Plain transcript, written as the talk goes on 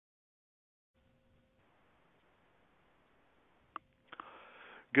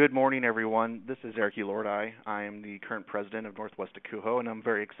Good morning, everyone. This is Eric Elordi. I am the current president of Northwest Akuho, and I'm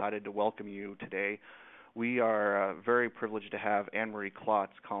very excited to welcome you today. We are very privileged to have Anne-Marie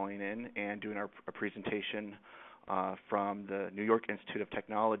Klotz calling in and doing a presentation from the New York Institute of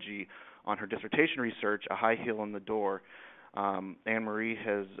Technology on her dissertation research, A High Heel in the Door. Anne-Marie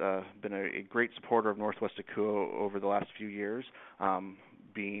has been a great supporter of Northwest Akuho over the last few years,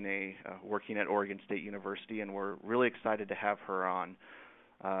 working at Oregon State University, and we're really excited to have her on.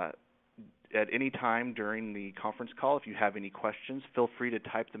 At any time during the conference call, if you have any questions, feel free to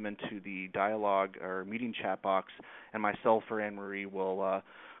type them into the dialogue or meeting chat box, and myself or Anne-Marie will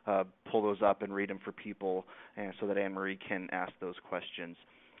pull those up and read them for people and so that Anne-Marie can ask those questions.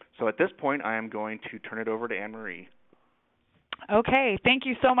 So at this point, I am going to turn it over to Anne-Marie. Okay, thank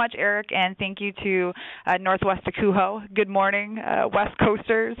you so much, Eric, and thank you to Northwest Akuho. Good morning, West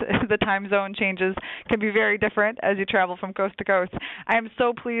Coasters. The time zone changes can be very different as you travel from coast to coast. I am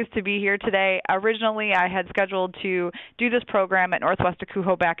so pleased to be here today. Originally, I had scheduled to do this program at Northwest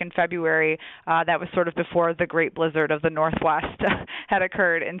Akuho back in February. That was sort of before the great blizzard of the Northwest had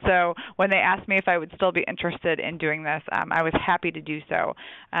occurred, and so when they asked me if I would still be interested in doing this, I was happy to do so.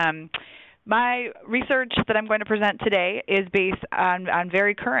 My research that I'm going to present today is based on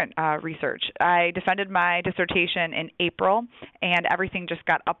very current research. I defended my dissertation in April, and everything just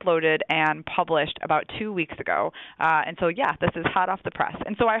got uploaded and published about 2 weeks ago. And so, yeah, this is hot off the press.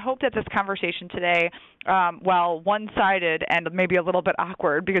 And so I hope that this conversation today, while one-sided and maybe a little bit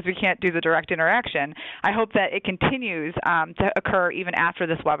awkward because we can't do the direct interaction, I hope that it continues to occur even after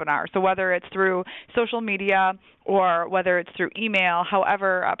this webinar. So whether it's through social media or whether it's through email,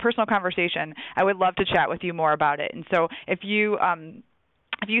 however, a personal conversation, I would love to chat with you more about it. And so if you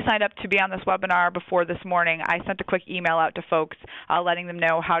signed up to be on this webinar before this morning, I sent a quick email out to folks letting them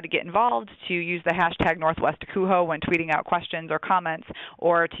know how to get involved, to use the hashtag NorthwestAkuho when tweeting out questions or comments,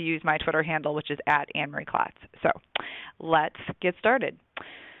 or to use my Twitter handle, which is @AnneMarieKlotz. So let's get started.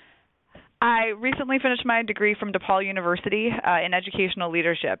 I recently finished my degree from DePaul University in educational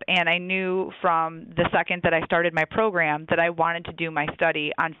leadership, and I knew from the second that I started my program that I wanted to do my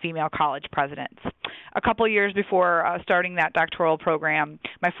study on female college presidents. A couple years before starting that doctoral program,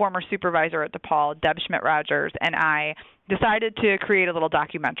 my former supervisor at DePaul, Deb Schmidt-Rogers, and I decided to create a little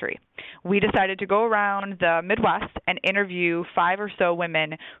documentary. We decided to go around the Midwest and interview 5 or so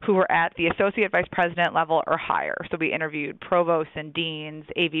women who were at the associate vice president level or higher. So we interviewed provosts and deans,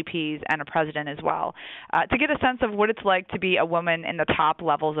 AVPs, and a president as well, to get a sense of what it's like to be a woman in the top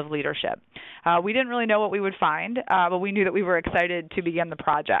levels of leadership. We didn't really know what we would find, but we knew that we were excited to begin the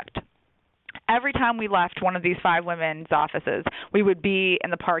project. Every time we left one of these 5 women's offices, we would be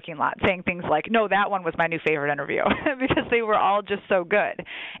in the parking lot saying things like, no, that one was my new favorite interview, because they were all just so good.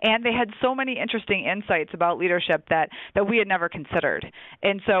 And they had so many interesting insights about leadership that we had never considered.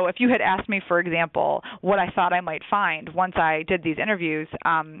 And so if you had asked me, for example, what I thought I might find once I did these interviews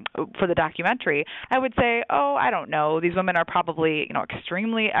for the documentary, I would say, oh, I don't know. These women are probably,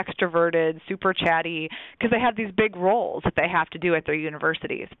 extremely extroverted, super chatty, because they have these big roles that they have to do at their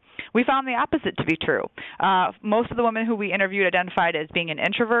universities. We found the opposite to be true. Most of the women who we interviewed identified as being an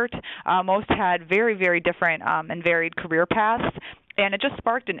introvert. Most had very, very different and varied career paths. And it just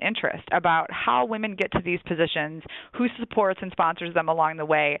sparked an interest about how women get to these positions, who supports and sponsors them along the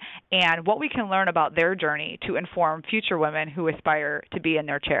way, and what we can learn about their journey to inform future women who aspire to be in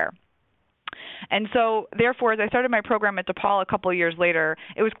their chair. And so, therefore, as I started my program at DePaul a couple of years later,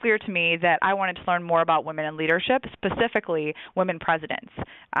 it was clear to me that I wanted to learn more about women in leadership, specifically women presidents.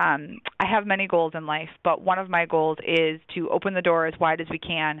 I have many goals in life, but one of my goals is to open the door as wide as we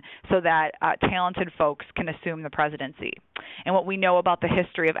can so that talented folks can assume the presidency. And what we know about the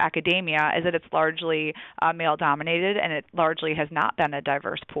history of academia is that it's largely male-dominated, and it largely has not been a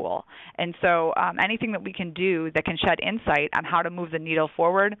diverse pool. And so anything that we can do that can shed insight on how to move the needle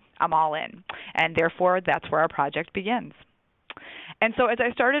forward, I'm all in. And therefore, that's where our project begins. And so as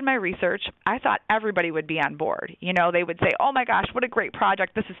I started my research, I thought everybody would be on board. They would say, oh my gosh, what a great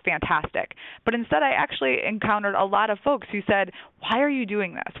project. This is fantastic. But instead, I actually encountered a lot of folks who said, why are you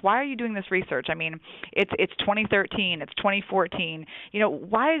doing this? Why are you doing this research? I mean, it's 2013, it's 2014.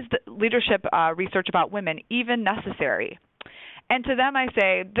 Why is the leadership research about women even necessary? And to them I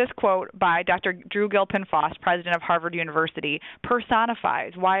say, this quote by Dr. Drew Gilpin-Faust, president of Harvard University,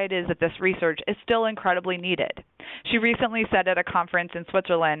 personifies why it is that this research is still incredibly needed. She recently said at a conference in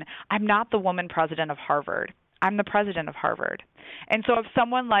Switzerland, I'm not the woman president of Harvard. I'm the president of Harvard. And so if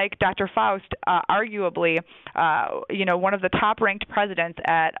someone like Dr. Faust, arguably, one of the top-ranked presidents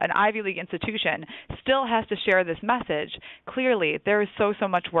at an Ivy League institution, still has to share this message, clearly there is so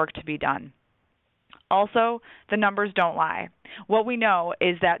much work to be done. Also, the numbers don't lie. What we know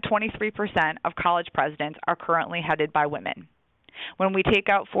is that 23% of college presidents are currently headed by women. When we take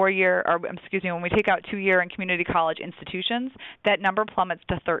out when we take out 2-year and community college institutions, that number plummets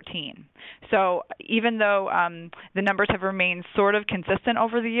to 13. So even though the numbers have remained sort of consistent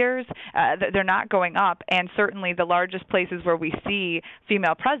over the years, they're not going up. And certainly the largest places where we see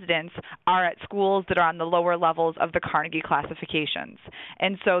female presidents are at schools that are on the lower levels of the Carnegie classifications,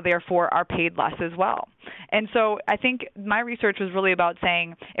 and so therefore are paid less as well. And so I think my research was really about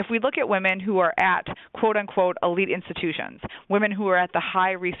saying, if we look at women who are at quote-unquote elite institutions, women who are at the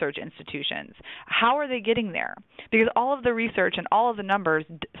high research institutions, how are they getting there? Because all of the research and all of the numbers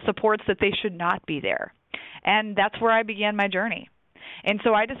supports that they should not be there. And that's where I began my journey. And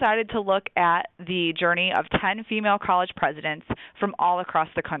so I decided to look at the journey of 10 female college presidents from all across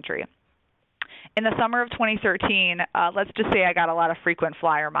the country. In the summer of 2013, let's just say I got a lot of frequent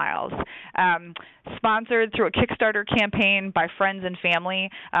flyer miles. Sponsored through a Kickstarter campaign by friends and family,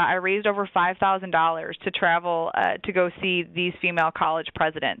 I raised over $5,000 to travel to go see these female college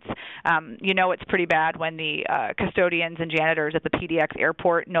presidents. It's pretty bad when the custodians and janitors at the PDX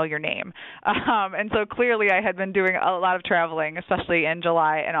airport know your name. And so clearly I had been doing a lot of traveling, especially in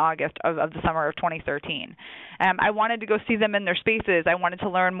July and August of the summer of 2013. I wanted to go see them in their spaces. I wanted to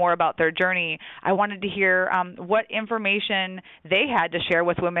learn more about their journey. I wanted to hear what information they had to share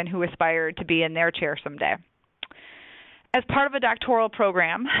with women who aspired to be in their chair someday. As part of a doctoral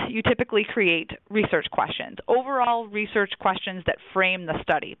program, you typically create research questions, overall research questions that frame the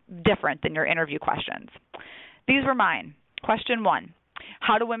study, different than your interview questions. These were mine. Question 1.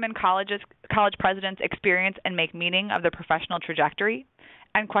 How do women college presidents experience and make meaning of their professional trajectory?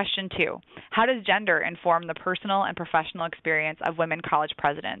 And question 2, how does gender inform the personal and professional experience of women college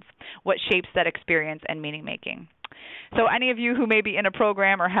presidents? What shapes that experience and meaning making? So any of you who may be in a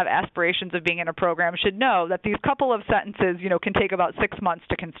program or have aspirations of being in a program should know that these couple of sentences, can take about 6 months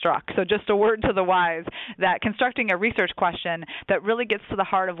to construct. So just a word to the wise that constructing a research question that really gets to the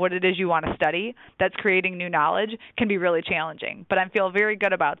heart of what it is you want to study, that's creating new knowledge, can be really challenging. But I feel very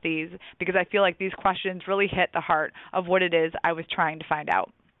good about these because I feel like these questions really hit the heart of what it is I was trying to find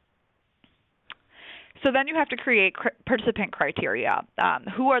out. So then you have to create participant criteria.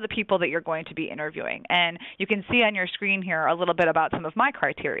 Who are the people that you're going to be interviewing? And you can see on your screen here a little bit about some of my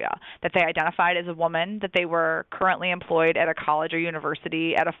criteria, that they identified as a woman, that they were currently employed at a college or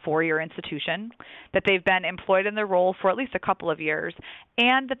university at a 4-year institution, that they've been employed in their role for at least a couple of years,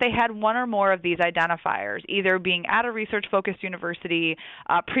 and that they had one or more of these identifiers, either being at a research-focused university,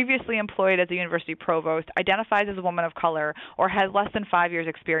 previously employed as a university provost, identifies as a woman of color, or has less than 5 years'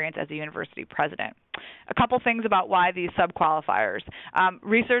 experience as a university president. A couple things about why these sub-qualifiers.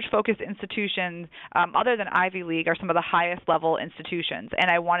 Research-focused institutions, other than Ivy League, are some of the highest level institutions, and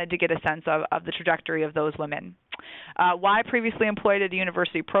I wanted to get a sense of the trajectory of those women. Why previously employed at a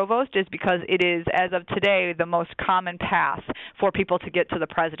university provost is because it is, as of today, the most common path for people to get to the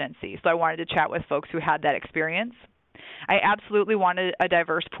presidency. So I wanted to chat with folks who had that experience. I absolutely wanted a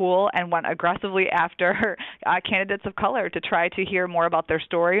diverse pool and went aggressively after candidates of color to try to hear more about their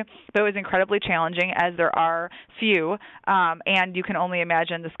story. But it was incredibly challenging as there are few, and you can only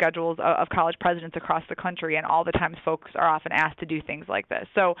imagine the schedules of college presidents across the country, and all the times folks are often asked to do things like this.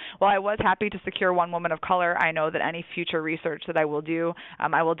 So while I was happy to secure one woman of color, I know that any future research that I will do,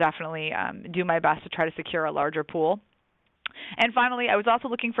 I will definitely do my best to try to secure a larger pool. And finally, I was also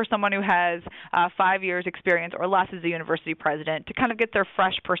looking for someone who has 5 years experience or less as a university president to kind of get their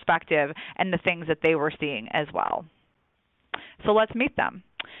fresh perspective and the things that they were seeing as well. So let's meet them.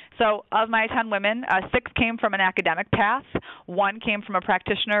 So of my 10 women, 6 came from an academic path. 1 came from a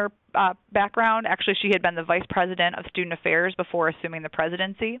practitioner background. Actually, she had been the vice president of student affairs before assuming the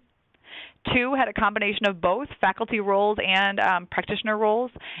presidency. 2 had a combination of both faculty roles and practitioner roles,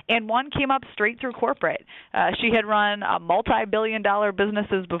 and 1 came up straight through corporate. She had run multi-billion-dollar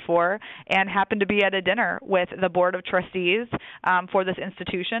businesses before and happened to be at a dinner with the board of trustees for this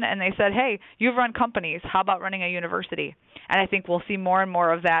institution, and they said, hey, you've run companies. How about running a university? And I think we'll see more and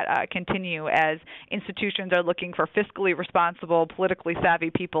more of that continue as institutions are looking for fiscally responsible, politically savvy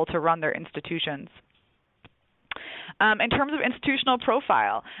people to run their institutions. In terms of institutional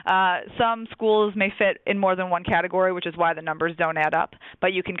profile, some schools may fit in more than one category, which is why the numbers don't add up,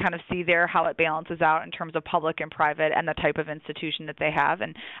 but you can kind of see there how it balances out in terms of public and private and the type of institution that they have,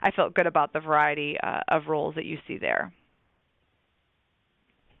 and I felt good about the variety of roles that you see there.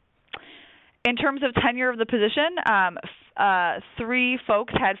 In terms of tenure of the position, 3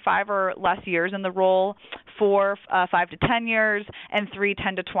 folks had 5 or less years in the role, 4 5 to 10 years, and 3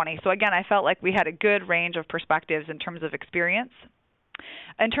 10 to 20. So again, I felt like we had a good range of perspectives in terms of experience.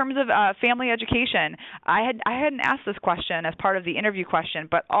 In terms of family education, I hadn't asked this question as part of the interview question,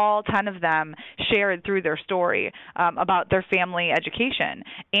 but all 10 of them shared through their story about their family education.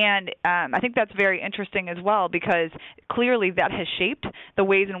 And I think that's very interesting as well, because clearly that has shaped the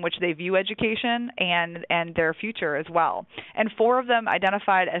ways in which they view education and their future as well. And 4 of them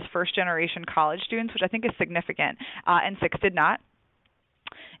identified as first-generation college students, which I think is significant, and 6 did not.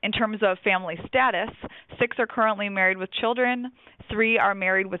 In terms of family status, 6 are currently married with children, 3 are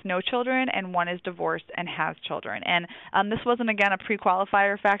married with no children, and 1 is divorced and has children. And this wasn't, again, a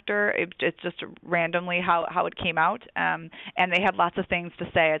pre-qualifier factor. It's just randomly how it came out. And they had lots of things to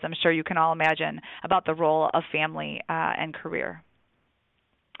say, as I'm sure you can all imagine, about the role of family and career.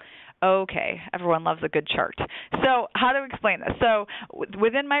 Okay, everyone loves a good chart. So how to explain this? So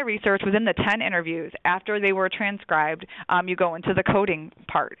within my research, within the 10 interviews, after they were transcribed, you go into the coding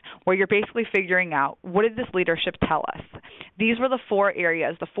part, where you're basically figuring out, what did this leadership tell us? These were the 4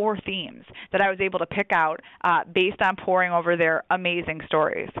 areas, the 4 themes that I was able to pick out based on poring over their amazing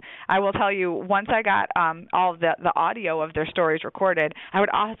stories. I will tell you, once I got all of the audio of their stories recorded, I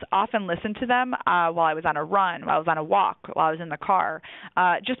would often listen to them while I was on a run, while I was on a walk, while I was in the car,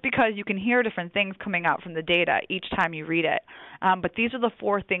 just because you can hear different things coming out from the data each time you read it. But these are the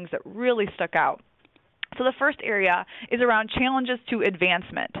 4 things that really stuck out. So the first area is around challenges to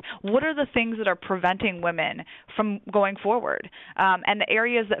advancement. What are the things that are preventing women from going forward? And the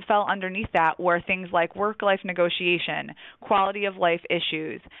areas that fell underneath that were things like work-life negotiation, quality of life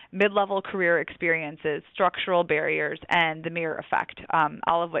issues, mid-level career experiences, structural barriers, and the mirror effect,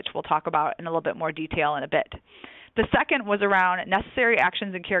 all of which we'll talk about in a little bit more detail in a bit. The second was around necessary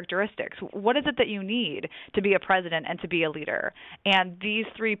actions and characteristics. What is it that you need to be a president and to be a leader? And these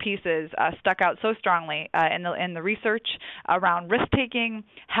 3 pieces stuck out so strongly in the research around risk-taking,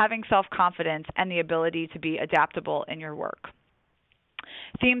 having self-confidence, and the ability to be adaptable in your work.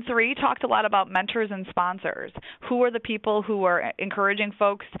 Theme 3 talked a lot about mentors and sponsors. Who were the people who were encouraging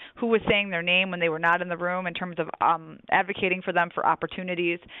folks? Who was saying their name when they were not in the room in terms of advocating for them for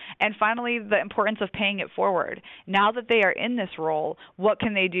opportunities? And finally, the importance of paying it forward. Now that they are in this role, what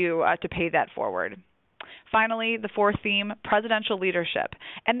can they do to pay that forward? Finally, the 4th theme, presidential leadership.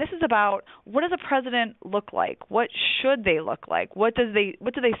 And this is about, what does a president look like? What should they look like? What do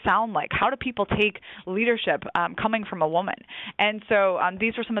they sound like? How do people take leadership coming from a woman? And so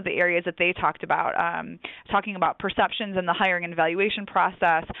these were some of the areas that they talked about, talking about perceptions in the hiring and evaluation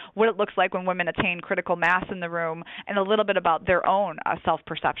process, what it looks like when women attain critical mass in the room, and a little bit about their own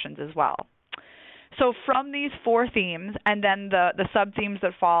self-perceptions as well. So from these 4 themes, and then the sub-themes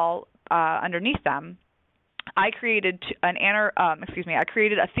that fall underneath them, I created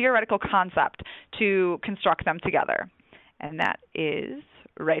a theoretical concept to construct them together, and that is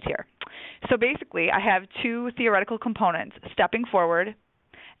right here. So basically, I have 2 theoretical components, stepping forward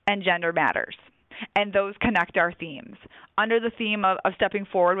and gender matters, and those connect our themes. Under the theme of stepping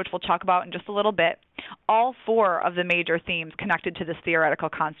forward, which we'll talk about in just a little bit, all 4 of the major themes connected to this theoretical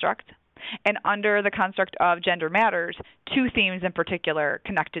construct, and under the construct of gender matters, 2 themes in particular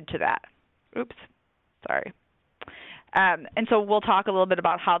connected to that. Oops. Sorry. And so we'll talk a little bit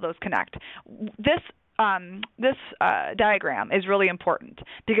about how those connect. This diagram is really important,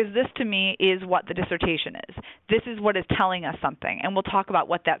 because this to me is what the dissertation is. This is what is telling us something, and we'll talk about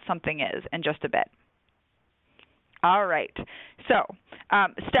what that something is in just a bit. All right. So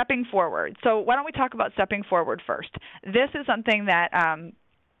stepping forward. So why don't we talk about stepping forward first? This is something that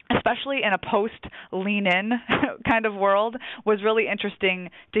especially in a post-lean-in kind of world, was really interesting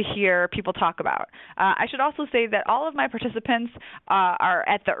to hear people talk about. I should also say that all of my participants are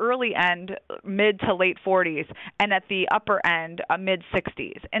at the early end, mid to late 40s, and at the upper end,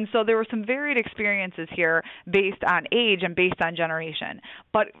 mid-60s. And so there were some varied experiences here based on age and based on generation.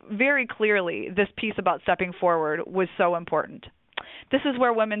 But very clearly, this piece about stepping forward was so important. This is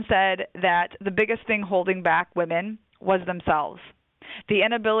where women said that the biggest thing holding back women was themselves. The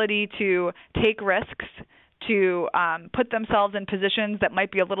inability to take risks, to put themselves in positions that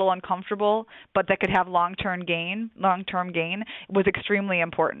might be a little uncomfortable, but that could have long-term gain, was extremely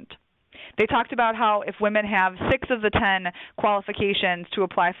important. They talked about how if women have 6 of the 10 qualifications to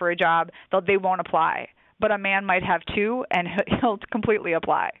apply for a job, they won't apply. But a man might have 2, and he'll completely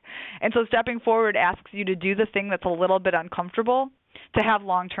apply. And so stepping forward asks you to do the thing that's a little bit uncomfortable to have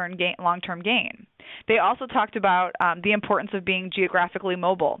long-term gain. They also talked about the importance of being geographically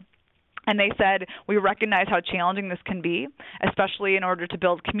mobile. And they said, we recognize how challenging this can be, especially in order to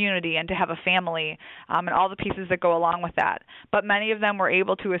build community and to have a family and all the pieces that go along with that. But many of them were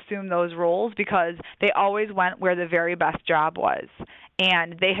able to assume those roles because they always went where the very best job was.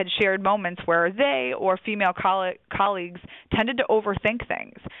 And they had shared moments where they or female colleagues tended to overthink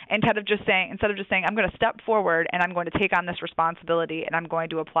things instead of just saying, I'm going to step forward and I'm going to take on this responsibility and I'm going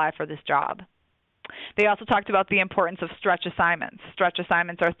to apply for this job. They also talked about the importance of stretch assignments. Stretch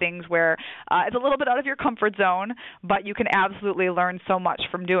assignments are things where it's a little bit out of your comfort zone, but you can absolutely learn so much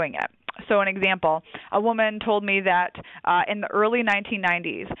from doing it. So an example, a woman told me that in the early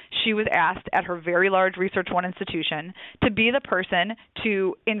 1990s, she was asked at her very large Research One institution to be the person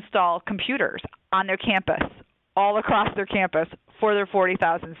to install computers on their campus, all across their campus for their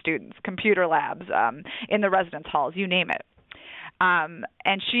 40,000 students, computer labs, in the residence halls, you name it.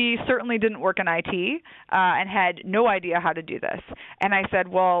 And she certainly didn't work in IT and had no idea how to do this. And I said,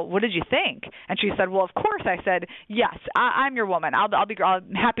 well, what did you think? And she said, well, of course. I said, yes, I'm your woman.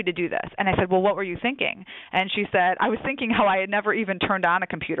 I'm happy to do this. And I said, well, what were you thinking? And she said, I was thinking how I had never even turned on a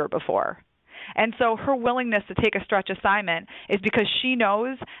computer before. And so her willingness to take a stretch assignment is because she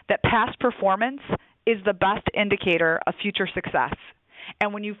knows that past performance is the best indicator of future success.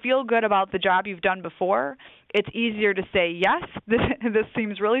 And when you feel good about the job you've done before, it's easier to say, yes, this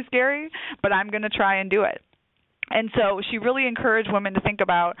seems really scary, but I'm going to try and do it. And so she really encouraged women to think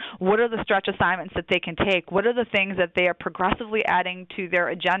about what are the stretch assignments that they can take, what are the things that they are progressively adding to their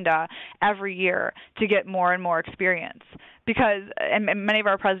agenda every year to get more and more experience. Because, and many of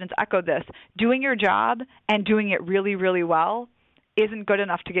our presidents echoed this, doing your job and doing it really, really well isn't good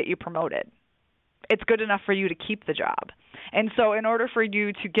enough to get you promoted. It's good enough for you to keep the job. And so in order for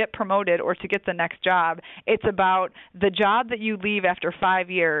you to get promoted or to get the next job, it's about the job that you leave after 5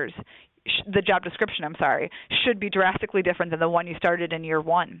 years, the job description, should be drastically different than the one you started in year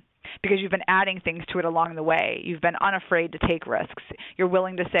one because you've been adding things to it along the way. You've been unafraid to take risks. You're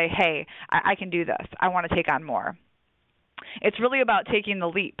willing to say, hey, I can do this. I want to take on more. It's really about taking the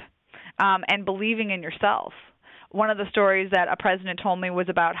leap and believing in yourself. One of the stories that a president told me was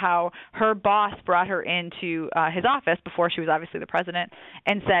about how her boss brought her into his office before she was obviously the president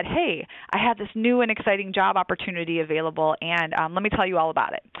and said, hey, I have this new and exciting job opportunity available, and let me tell you all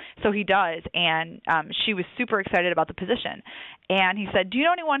about it. So he does, and she was super excited about the position. And he said, do you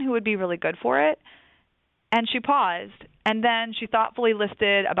know anyone who would be really good for it? And she paused, and then she thoughtfully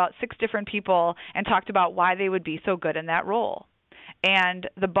listed about 6 different people and talked about why they would be so good in that role. And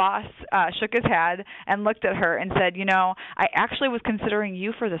the boss shook his head and looked at her and said, I actually was considering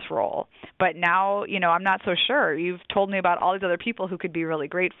you for this role, but now, I'm not so sure. You've told me about all these other people who could be really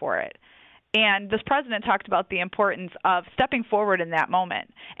great for it. And this president talked about the importance of stepping forward in that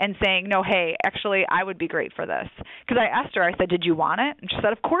moment and saying, no, hey, actually, I would be great for this. Because I asked her, I said, did you want it? And she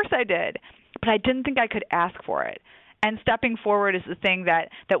said, of course I did, but I didn't think I could ask for it. And stepping forward is the thing that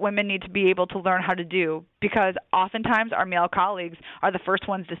women need to be able to learn how to do because oftentimes our male colleagues are the first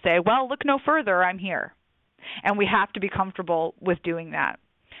ones to say, well, look no further, I'm here. And we have to be comfortable with doing that.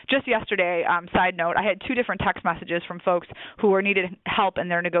 Just yesterday, side note, I had 2 different text messages from folks who were needed help in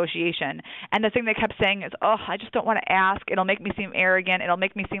their negotiation. And the thing they kept saying is, I just don't want to ask. It'll make me seem arrogant. It'll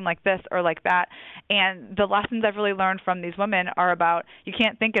make me seem like this or like that. And the lessons I've really learned from these women are about you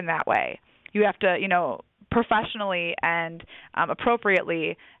can't think in that way. You have to, professionally and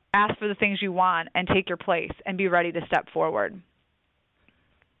appropriately ask for the things you want and take your place and be ready to step forward.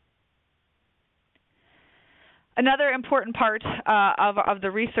 Another important part of the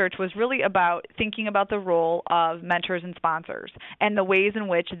research was really about thinking about the role of mentors and sponsors and the ways in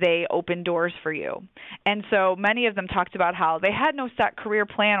which they open doors for you. And so many of them talked about how they had no set career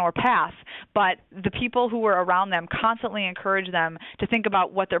plan or path, but the people who were around them constantly encouraged them to think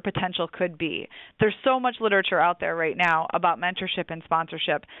about what their potential could be. There's so much literature out there right now about mentorship and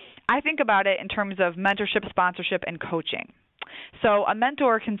sponsorship. I think about it in terms of mentorship, sponsorship, and coaching. So a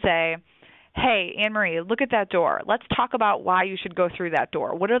mentor can say, hey, Anne-Marie, look at that door. Let's talk about why you should go through that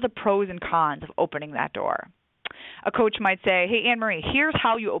door. What are the pros and cons of opening that door? A coach might say, hey, Anne-Marie, here's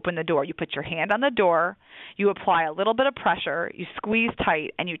how you open the door. You put your hand on the door, you apply a little bit of pressure, you squeeze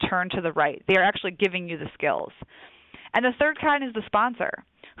tight, and you turn to the right. They are actually giving you the skills. And the third kind is the sponsor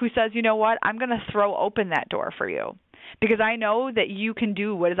who says, you know what, I'm going to throw open that door for you because I know that you can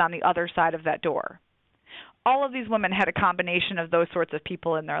do what is on the other side of that door. All of these women had a combination of those sorts of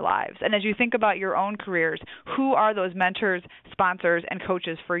people in their lives. And as you think about your own careers, who are those mentors, sponsors, and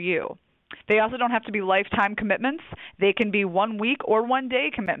coaches for you? They also don't have to be lifetime commitments. They can be 1 week or 1 day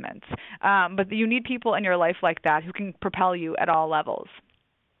commitments. But you need people in your life like that who can propel you at all levels.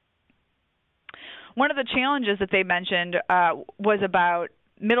 One of the challenges that they mentioned was about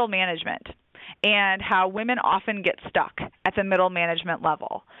middle management and how women often get stuck at the middle management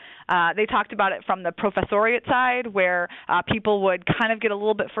level. They talked about it from the professoriate side, where people would kind of get a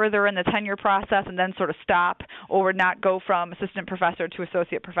little bit further in the tenure process and then sort of stop, or would not go from assistant professor to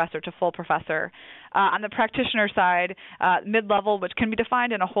associate professor to full professor. On the practitioner side, mid-level, which can be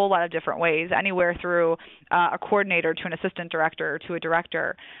defined in a whole lot of different ways, anywhere through a coordinator to an assistant director to a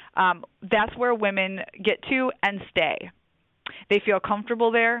director, that's where women get to and stay. They feel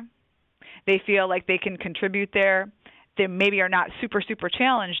comfortable there. They feel like they can contribute there. They maybe are not super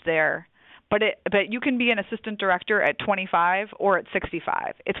challenged there, but you can be an assistant director at 25 or at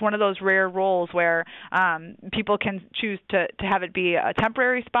 65. It's one of those rare roles where people can choose to have it be a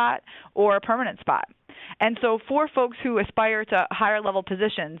temporary spot or a permanent spot. And so for folks who aspire to higher level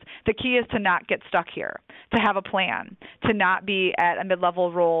positions, the key is to not get stuck here, to have a plan, to not be at a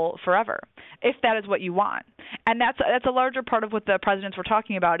mid-level role forever, if that is what you want. And that's a larger part of what the presidents were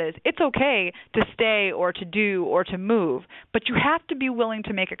talking about is it's okay to stay or to do or to move, but you have to be willing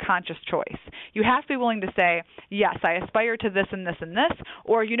to make a conscious choice. You have to be willing to say, yes, I aspire to this and this and this,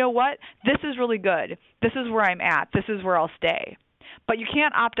 or you know what, this is really good. This is where I'm at. This is where I'll stay. But you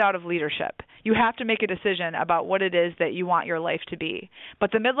can't opt out of leadership. You have to make a decision about what it is that you want your life to be.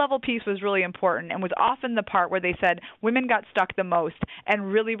 But the mid-level piece was really important and was often the part where they said women got stuck the most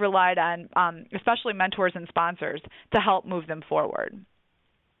and really relied on especially mentors and sponsors to help move them forward.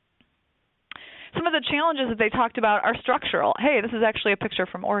 Some of the challenges that they talked about are structural. Hey, this is actually a picture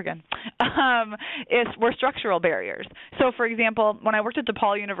from Oregon. Were structural barriers. So, for example, when I worked at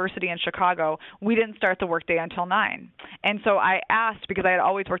DePaul University in Chicago, we didn't start the workday until 9. And so I asked, because I had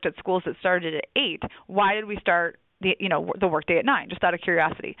always worked at schools that started at 8, why did we start the workday at 9, just out of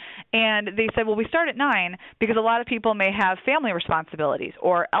curiosity? And they said, well, we start at 9 because a lot of people may have family responsibilities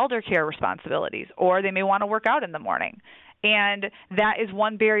or elder care responsibilities, or they may want to work out in the morning. And that is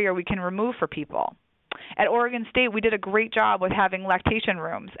one barrier we can remove for people. At Oregon State, we did a great job with having lactation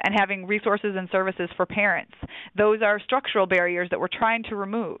rooms and having resources and services for parents. Those are structural barriers that we're trying to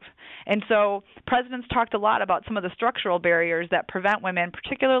remove. And so presidents talked a lot about some of the structural barriers that prevent women,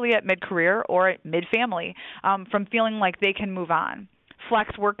 particularly at mid-career or at mid-family, from feeling like they can move on.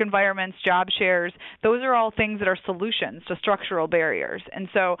 Flex work environments, job shares, those are all things that are solutions to structural barriers. And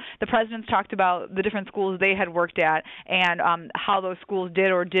so the presidents talked about the different schools they had worked at and how those schools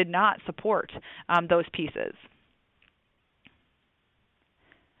did or did not support those pieces.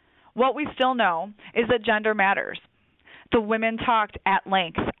 What we still know is that gender matters. The women talked at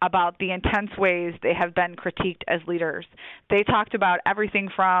length about the intense ways they have been critiqued as leaders. They talked about everything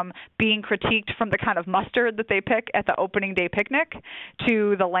from being critiqued from the kind of mustard that they pick at the opening day picnic,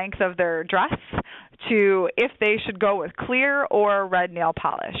 to the length of their dress, to if they should go with clear or red nail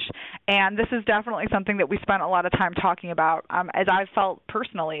polish. And this is definitely something that we spent a lot of time talking about, as I've felt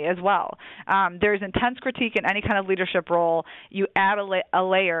personally as well. There's intense critique in any kind of leadership role. You add a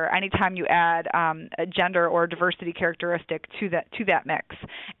layer anytime you add a gender or diversity characteristic to that mix.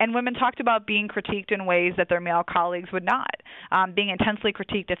 And women talked about being critiqued in ways that their male colleagues would not, being intensely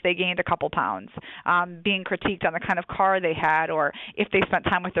critiqued if they gained a couple pounds, being critiqued on the kind of car they had, or if they spent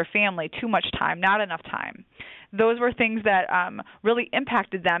time with their family, too much time, not enough time. Those were things that really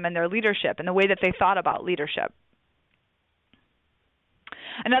impacted them and their leadership and the way that they thought about leadership.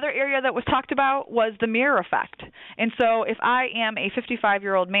 Another area that was talked about was the mirror effect. And so if I am a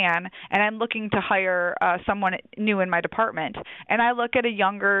 55-year-old man and I'm looking to hire someone new in my department, and I look at a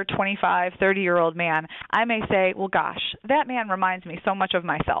younger 25, 30-year-old man, I may say, well, gosh, that man reminds me so much of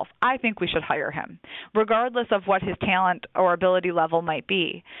myself. I think we should hire him, regardless of what his talent or ability level might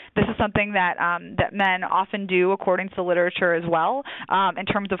be. This is something that men often do, according to the literature as well, in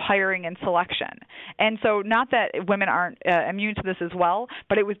terms of hiring and selection. And so not that women aren't immune to this as well,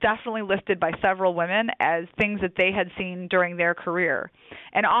 but it was definitely listed by several women as things that they had seen during their career.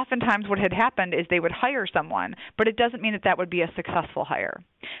 And oftentimes what had happened is they would hire someone, but it doesn't mean that that would be a successful hire.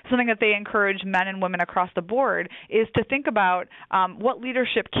 Something that they encourage men and women across the board is to think about what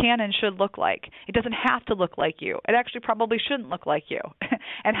leadership can and should look like. It doesn't have to look like you. It actually probably shouldn't look like you.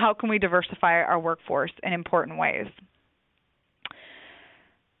 And how can we diversify our workforce in important ways?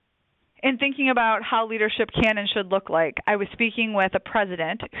 In thinking about how leadership can and should look like, I was speaking with a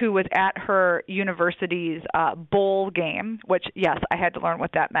president who was at her university's bowl game, which, yes, I had to learn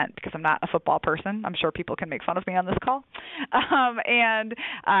what that meant because I'm not a football person. I'm sure people can make fun of me on this call.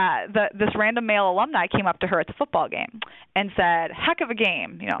 This random male alumni came up to her at the football game and said, heck of a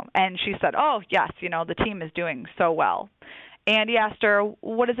game, and she said, oh, yes, the team is doing so well. And he asked her,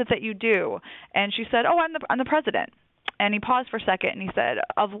 what is it that you do? And she said, oh, I'm the president. And he paused for a second and he said,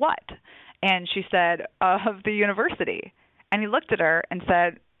 of what? And she said, of the university. And he looked at her and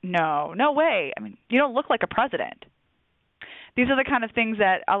said, no, no way. I mean, you don't look like a president. These are the kind of things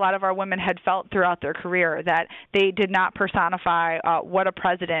that a lot of our women had felt throughout their career, that they did not personify what a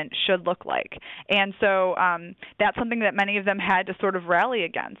president should look like. And so that's something that many of them had to sort of rally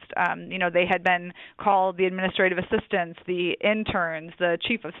against. They had been called the administrative assistants, the interns, the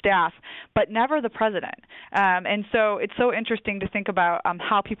chief of staff, but never the president. And so it's so interesting to think about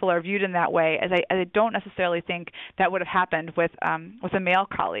how people are viewed in that way, as I don't necessarily think that would have happened with a male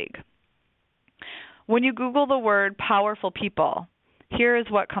colleague. When you Google the word powerful people, here is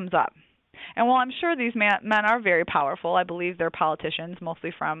what comes up. And while I'm sure these men are very powerful, I believe they're politicians,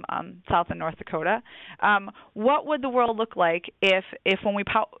 mostly from South and North Dakota, what would the world look like if when we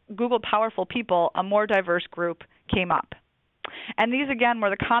Googled powerful people, a more diverse group came up? And these, again, were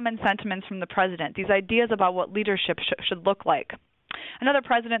the common sentiments from the president, these ideas about what leadership should look like. Another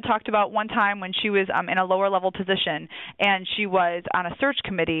president talked about one time when she was in a lower level position and she was on a search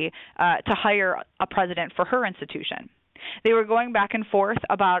committee to hire a president for her institution. They were going back and forth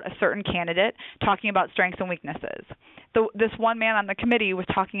about a certain candidate, talking about strengths and weaknesses. This one man on the committee was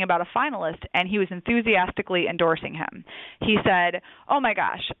talking about a finalist, and he was enthusiastically endorsing him. He said, "Oh my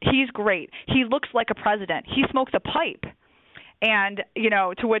gosh, he's great. He looks like a president. He smokes a pipe." And,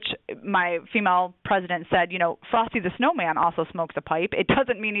 to which my female president said, Frosty the Snowman also smokes a pipe. It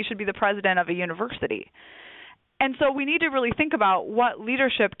doesn't mean he should be the president of a university. And so we need to really think about what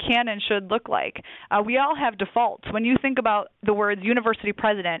leadership can and should look like. We all have defaults. When you think about the words university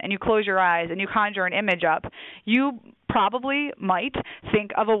president and you close your eyes and you conjure an image up, you probably might think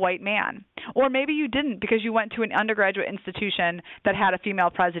of a white man. Or maybe you didn't because you went to an undergraduate institution that had a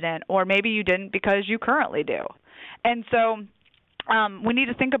female president, or maybe you didn't because you currently do. And so we need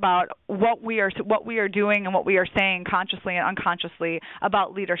to think about what we are doing and what we are saying consciously and unconsciously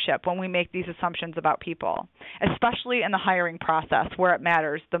about leadership when we make these assumptions about people, especially in the hiring process where it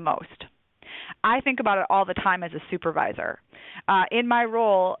matters the most. I think about it all the time as a supervisor. In my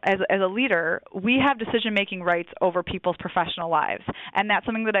role as a leader, we have decision-making rights over people's professional lives, and that's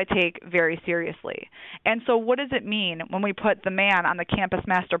something that I take very seriously. And so what does it mean when we put the man on the campus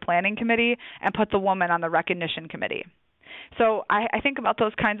master planning committee and put the woman on the recognition committee? So I think about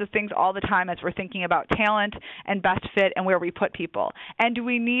those kinds of things all the time as we're thinking about talent and best fit and where we put people. And do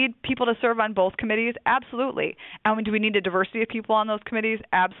we need people to serve on both committees? Absolutely. And do we need a diversity of people on those committees?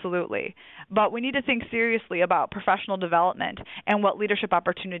 Absolutely. But we need to think seriously about professional development and what leadership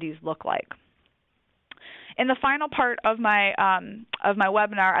opportunities look like. In the final part of my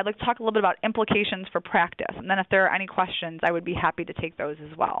webinar, I'd like to talk a little bit about implications for practice. And then if there are any questions, I would be happy to take those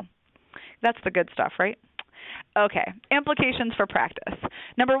as well. That's the good stuff, right? Okay, implications for practice.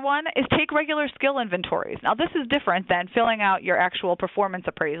 Number one is take regular skill inventories. Now, this is different than filling out your actual performance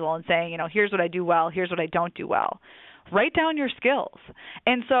appraisal and saying, here's what I do well, here's what I don't do well. Write down your skills.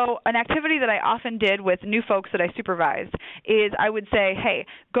 And so an activity that I often did with new folks that I supervised is I would say, hey,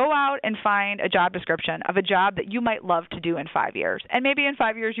 go out and find a job description of a job that you might love to do in 5 years. And maybe in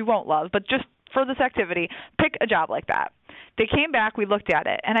 5 years you won't love, but just for this activity, pick a job like that. They came back, we looked at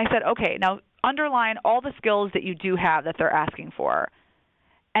it, and I said, okay, now underline all the skills that you do have that they're asking for,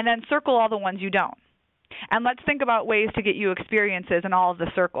 and then circle all the ones you don't. And let's think about ways to get you experiences in all of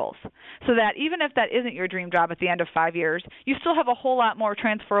the circles so that even if that isn't your dream job at the end of 5 years, you still have a whole lot more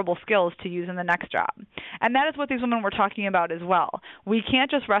transferable skills to use in the next job. And that is what these women were talking about as well. We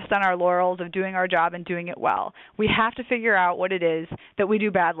can't just rest on our laurels of doing our job and doing it well. We have to figure out what it is that we do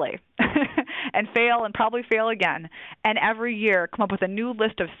badly and fail and probably fail again. And every year come up with a new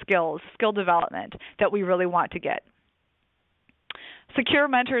list of skills, skill development that we really want to get. Secure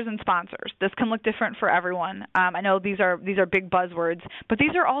mentors and sponsors. This can look different for everyone. I know these are big buzzwords, but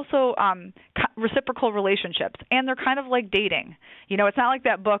these are also reciprocal relationships, and they're kind of like dating. It's not like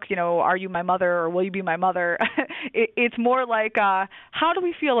that book, Are You My Mother or Will You Be My Mother? It's more like, how do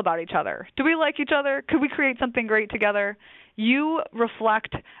we feel about each other? Do we like each other? Could we create something great together? You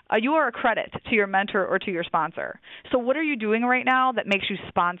are a credit to your mentor or to your sponsor. So what are you doing right now that makes you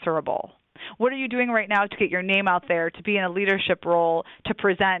sponsorable? What are you doing right now to get your name out there, to be in a leadership role, to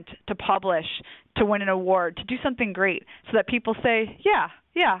present, to publish, to win an award, to do something great so that people say,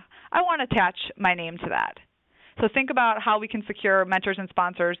 yeah, I want to attach my name to that. So think about how we can secure mentors and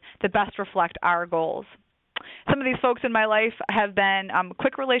sponsors that best reflect our goals. Some of these folks in my life have been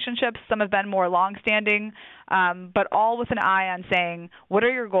quick relationships. Some have been more long-standing, but all with an eye on saying, what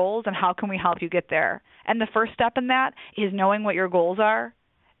are your goals and how can we help you get there? And the first step in that is knowing what your goals are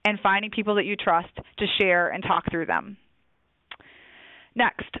and finding people that you trust to share and talk through them.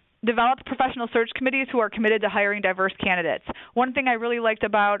 Next, Develop professional search committees who are committed to hiring diverse candidates. One thing I really liked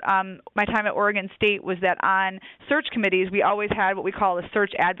about my time at Oregon State was that on search committees, we always had what we call a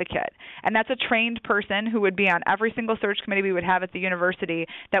search advocate. And that's a trained person who would be on every single search committee we would have at the university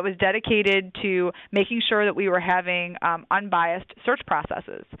that was dedicated to making sure that we were having unbiased search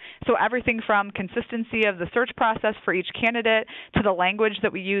processes. So everything from consistency of the search process for each candidate to the language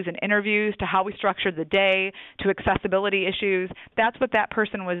that we use in interviews to how we structured the day to accessibility issues, that's what that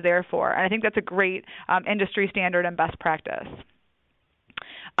person was there for. And I think that's a great industry standard and best practice.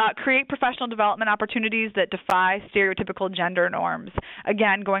 Create professional development opportunities that defy stereotypical gender norms.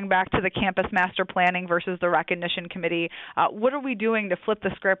 Again, going back to the campus master planning versus the recognition committee, what are we doing to flip the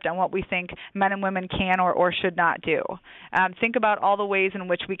script on what we think men and women can or should not do? Think about all the ways in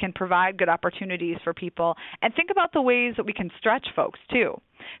which we can provide good opportunities for people, and think about the ways that we can stretch folks too.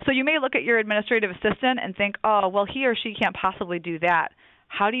 So you may look at your administrative assistant and think, oh, well, he or she can't possibly do that.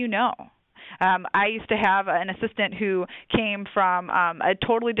 How do you know? I used to have an assistant who came from a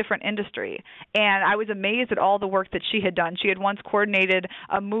totally different industry, and I was amazed at all the work that she had done. She had once coordinated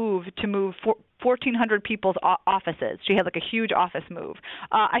a move to move 1,400 people's offices. She had like a huge office move.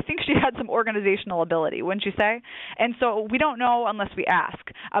 I think she had some organizational ability, wouldn't you say? And so we don't know unless we ask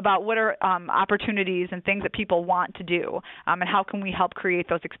about what are opportunities and things that people want to do, and how can we help create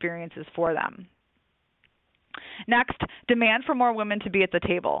those experiences for them. Next, demand for more women to be at the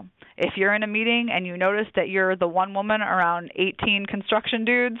table. If you're in a meeting and you notice that you're the one woman around 18 construction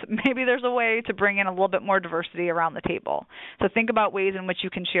dudes, maybe there's a way to bring in a little bit more diversity around the table. So think about ways in which you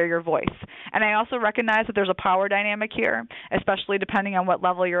can share your voice. And I also recognize that there's a power dynamic here, especially depending on what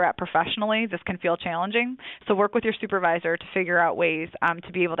level you're at professionally. This can feel challenging. So work with your supervisor to figure out ways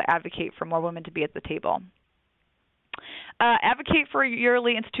to be able to advocate for more women to be at the table. Advocate for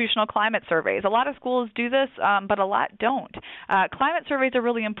yearly institutional climate surveys. A lot of schools do this, but a lot don't. Climate surveys are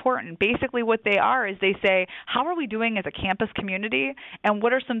really important. Basically what they are is they say, how are we doing as a campus community, and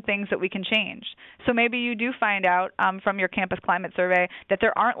what are some things that we can change? So maybe you do find out from your campus climate survey that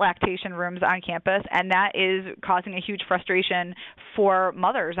there aren't lactation rooms on campus, and that is causing a huge frustration for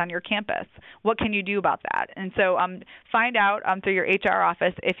mothers on your campus. What can you do about that? And so find out through your HR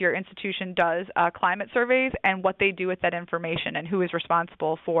office if your institution does climate surveys and what they do with that information and who is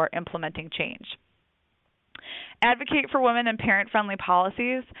responsible for implementing change. Advocate for women and parent-friendly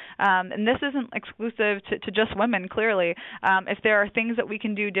policies, and this isn't exclusive to just women, clearly. If there are things that we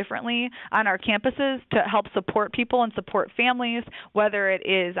can do differently on our campuses to help support people and support families, whether it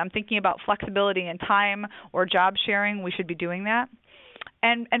is I'm thinking about flexibility in time or job sharing, we should be doing that.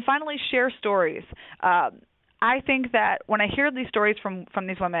 And finally, share stories. I think that when I hear these stories from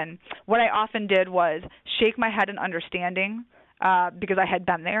these women, what I often did was shake my head in understanding because I had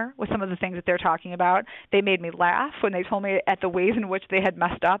been there with some of the things that they're talking about. They made me laugh when they told me at the ways in which they had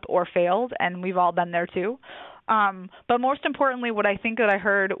messed up or failed, and we've all been there too. But most importantly, what I think that I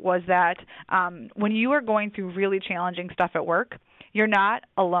heard was that when you are going through really challenging stuff at work, you're not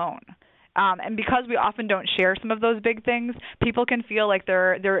alone. And because we often don't share some of those big things, people can feel like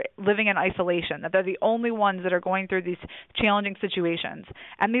they're living in isolation, that they're the only ones that are going through these challenging situations.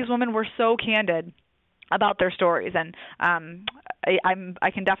 And these women were so candid about their stories, and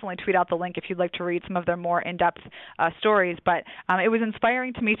I can definitely tweet out the link if you'd like to read some of their more in-depth stories. But it was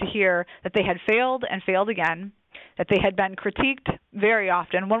inspiring to me to hear that they had failed and failed again, that they had been critiqued very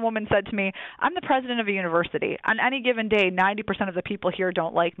often. One woman said to me, I'm the president of a university. On any given day, 90% of the people here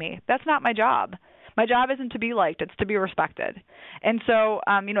don't like me. That's not my job. My job isn't to be liked, it's to be respected. And so,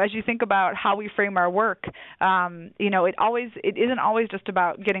 as you think about how we frame our work, it isn't always just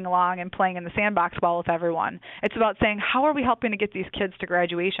about getting along and playing in the sandbox well with everyone. It's about saying, how are we helping to get these kids to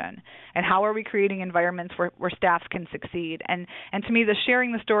graduation? And how are we creating environments where staff can succeed? And to me, the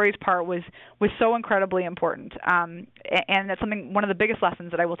sharing the stories part was so incredibly important. And that's one of the biggest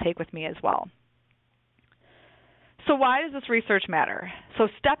lessons that I will take with me as well. So why does this research matter? So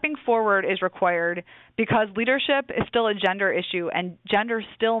stepping forward is required because leadership is still a gender issue and gender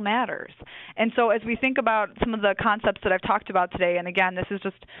still matters. And so as we think about some of the concepts that I've talked about today, and again, this is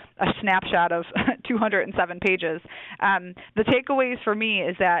just a snapshot of 207 pages, the takeaways for me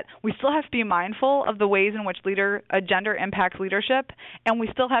is that we still have to be mindful of the ways in which gender impacts leadership, and we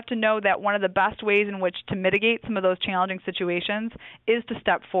still have to know that one of the best ways in which to mitigate some of those challenging situations is to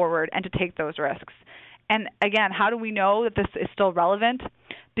step forward and to take those risks. And again, how do we know that this is still relevant?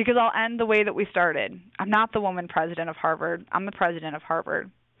 Because I'll end the way that we started. I'm not the woman president of Harvard. I'm the president of Harvard.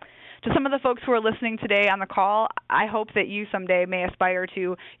 to some of the folks who are listening today on the call, I hope that you someday may aspire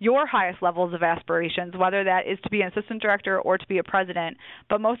to your highest levels of aspirations, whether that is to be an assistant director or to be a president.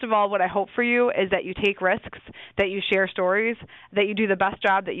 But most of all, what I hope for you is that you take risks, that you share stories, that you do the best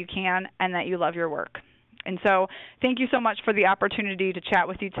job that you can, and that you love your work. And so thank you so much for the opportunity to chat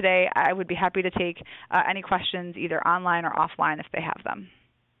with you today. I would be happy to take any questions either online or offline if they have them.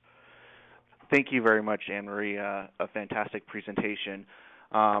 Thank you very much, Anne-Marie. A fantastic presentation.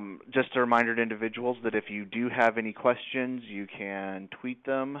 Just a reminder to individuals that if you do have any questions, you can tweet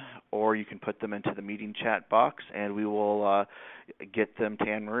them or you can put them into the meeting chat box, and we will get them to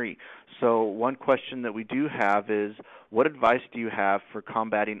Anne-Marie. So one question that we do have is, what advice do you have for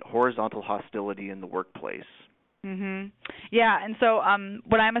combating horizontal hostility in the workplace? Yeah, and so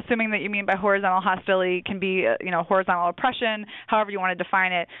what I'm assuming that you mean by horizontal hostility can be, horizontal oppression, however you want to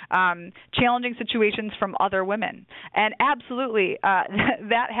define it, challenging situations from other women. And absolutely,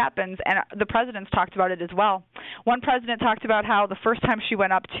 that happens, and the president's talked about it as well. One president talked about how the first time she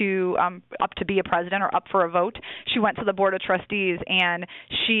went up to be a president or up for a vote, she went to the board of trustees, and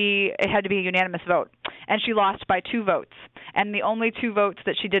it had to be a unanimous vote, and she lost by 2 votes. And the only 2 votes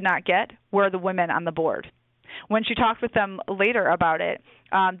that she did not get were the women on the board. When she talked with them later about it,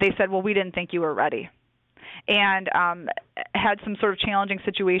 they said, well, we didn't think you were ready, and had some sort of challenging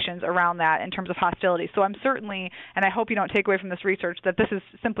situations around that in terms of hostility. So I'm certainly, and I hope you don't take away from this research, that this is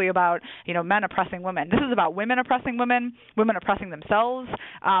simply about, men oppressing women. This is about women oppressing women oppressing themselves,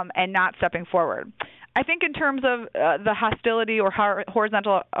 and not stepping forward. I think in terms of the hostility or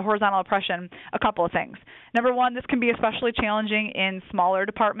horizontal oppression, a couple of things. Number one, this can be especially challenging in smaller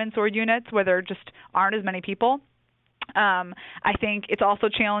departments or units where there just aren't as many people. I think it's also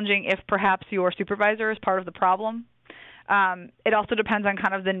challenging if perhaps your supervisor is part of the problem. It also depends on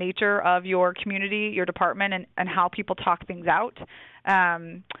kind of the nature of your community, your department, and how people talk things out.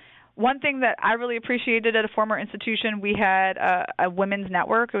 One thing that I really appreciated at a former institution, we had a women's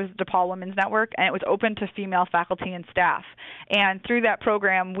network. It was the DePaul Women's Network, and it was open to female faculty and staff. And through that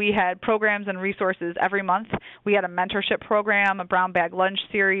program, we had programs and resources every month. We had a mentorship program, a brown bag lunch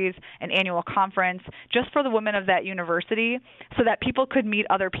series, an annual conference, just for the women of that university, so that people could meet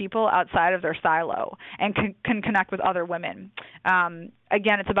other people outside of their silo and can connect with other women.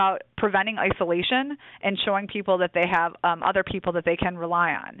 Again, it's about preventing isolation and showing people that they have other people that they can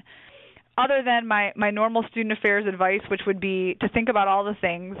rely on. Other than my normal student affairs advice, which would be to think about all the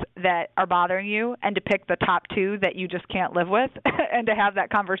things that are bothering you and to pick the top 2 that you just can't live with and to have that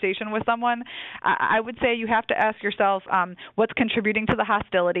conversation with someone, I would say you have to ask yourself what's contributing to the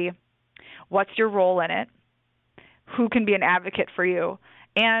hostility, what's your role in it, who can be an advocate for you,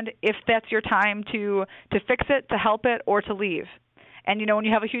 and if that's your time to fix it, to help it, or to leave. And, when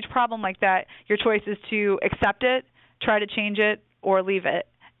you have a huge problem like that, your choice is to accept it, try to change it, or leave it.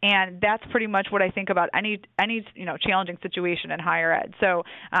 And that's pretty much what I think about any challenging situation in higher ed. So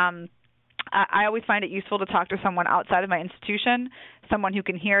I always find it useful to talk to someone outside of my institution, someone who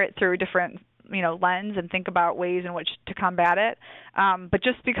can hear it through a different lens and think about ways in which to combat it. But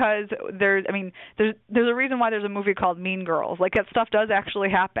just because there's a reason why there's a movie called Mean Girls. Like, that stuff does actually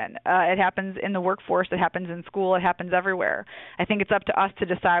happen. It happens in the workforce. It happens in school. It happens everywhere. I think it's up to us to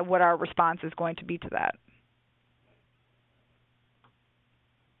decide what our response is going to be to that.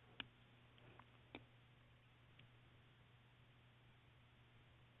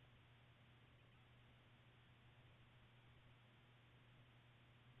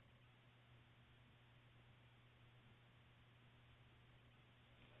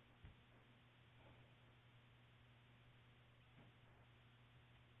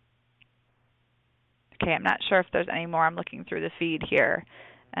 Okay, I'm not sure if there's any more. I'm looking through the feed here.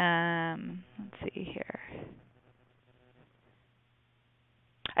 Let's see here.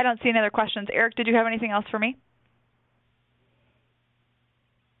 I don't see any other questions. Eric, did you have anything else for me?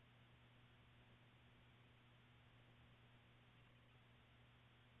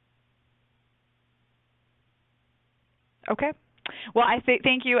 Okay. Well, I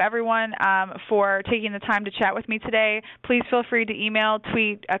thank you, everyone, for taking the time to chat with me today. Please feel free to email,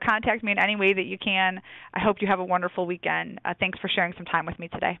 tweet, contact me in any way that you can. I hope you have a wonderful weekend. Thanks for sharing some time with me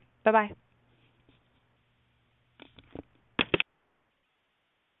today. Bye-bye.